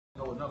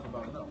know enough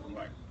about enough.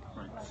 Right.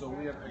 Right. So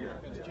we have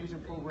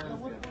education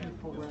programs, we have youth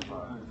programs,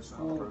 the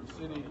school, the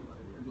city.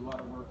 We do a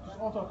lot of work, just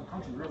all throughout the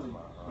country, really.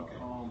 Okay.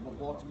 But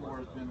Baltimore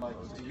has been like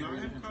Do you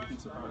have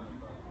cards?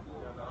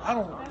 I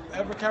don't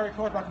ever carry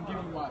cards, but I can give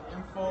you my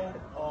info.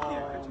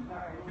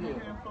 Can you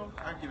get info?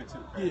 I can give it to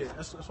her. Yeah,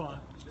 that's fine.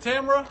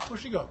 Tamara,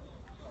 where'd she go?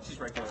 She's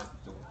right there. At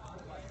the door.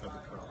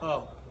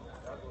 Oh.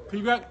 Can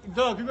you grab,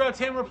 Doug, can you grab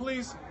Tamara,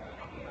 please?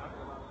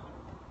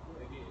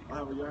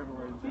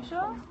 You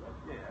sure?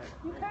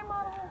 You came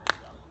out of here.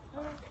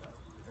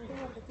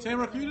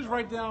 Tamara, can you just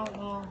write down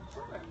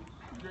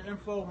your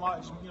info,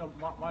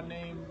 my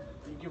name,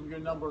 you give them your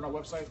number and our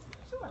website?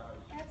 Sure,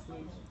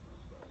 absolutely.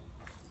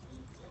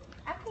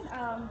 I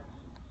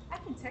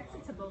can text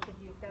it to both of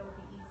you if that would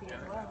be easy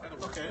as well.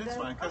 Okay, that's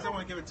fine, because I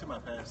want to give it to my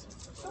pastor.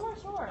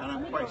 Sure. And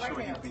I'm quite sure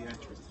he'll be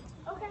interested.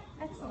 Okay,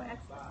 excellent.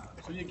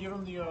 So you give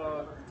them the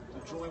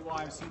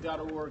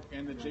joinymc.org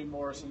and the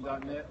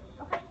jmorrison.net.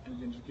 Okay.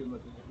 And then just give them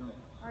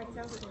a All right,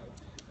 sounds good.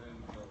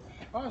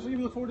 All right, so you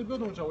look forward to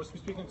building with y'all. We'll be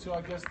speaking to,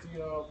 I guess,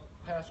 the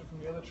pastor from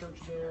the other church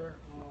there.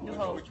 New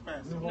Hope. Which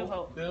pastor? New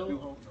Hope. Bill. New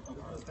Hope.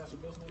 Pastor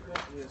Bill's like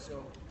that? Yeah,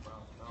 so.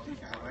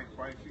 I like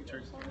quite a few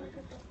churches.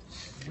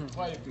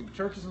 Quite a few.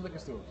 Churches and liquor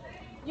stores.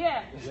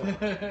 Yeah.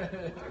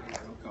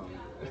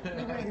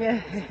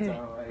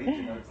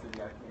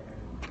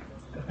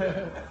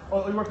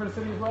 Oh, you work for the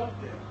city as well?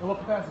 In what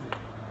capacity?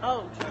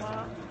 Oh,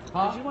 Jamal.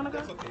 Huh? Did you want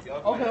to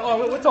go? Okay,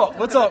 we'll talk.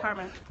 What's up?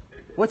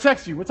 We'll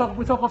text you. We'll talk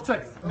off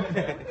text. This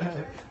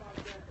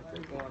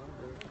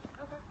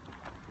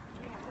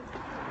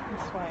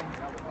way.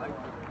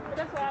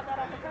 That's why I got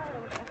off the car.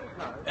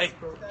 Hey.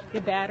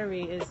 Your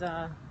battery is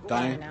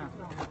dying now.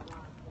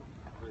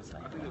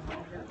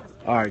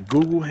 All right,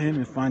 Google him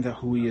and find out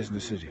who he is in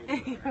the city.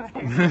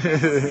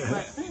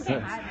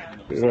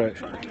 Right.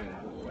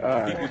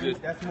 All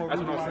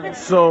right.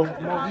 So,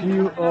 can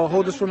you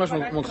hold this for a minute?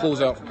 I'm going to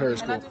close out for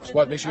Periscope.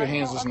 So make sure your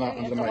hands is not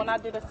under the mic. When I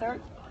did a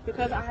search,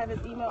 because I have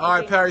his email. All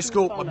right,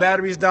 Periscope. My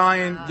battery's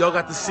dying. Y'all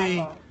got to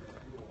see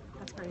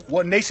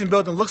what nation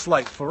building looks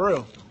like for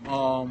real.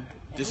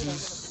 This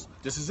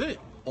is it.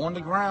 On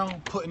the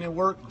ground, putting in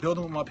work,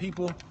 building with my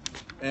people,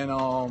 and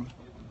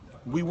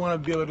we want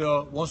to be able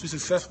to, once we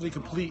successfully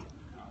complete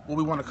what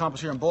we want to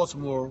accomplish here in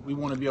Baltimore, we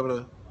want to be able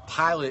to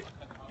pilot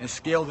and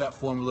scale that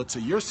formula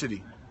to your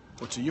city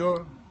or to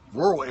your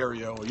rural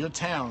area or your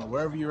town or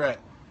wherever you're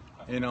at.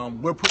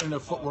 And we're putting the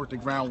footwork, the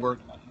groundwork,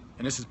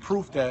 and this is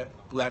proof that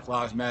Black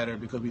Lives Matter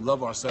because we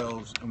love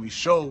ourselves and we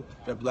show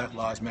that Black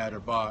Lives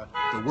Matter by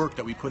the work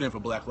that we put in for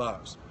Black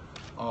lives.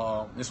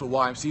 This is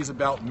what YMC is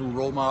about, new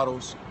role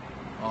models,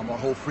 our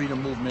whole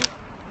freedom movement.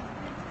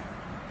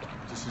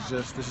 This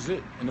is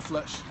it in the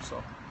flesh.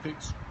 So,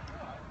 peace.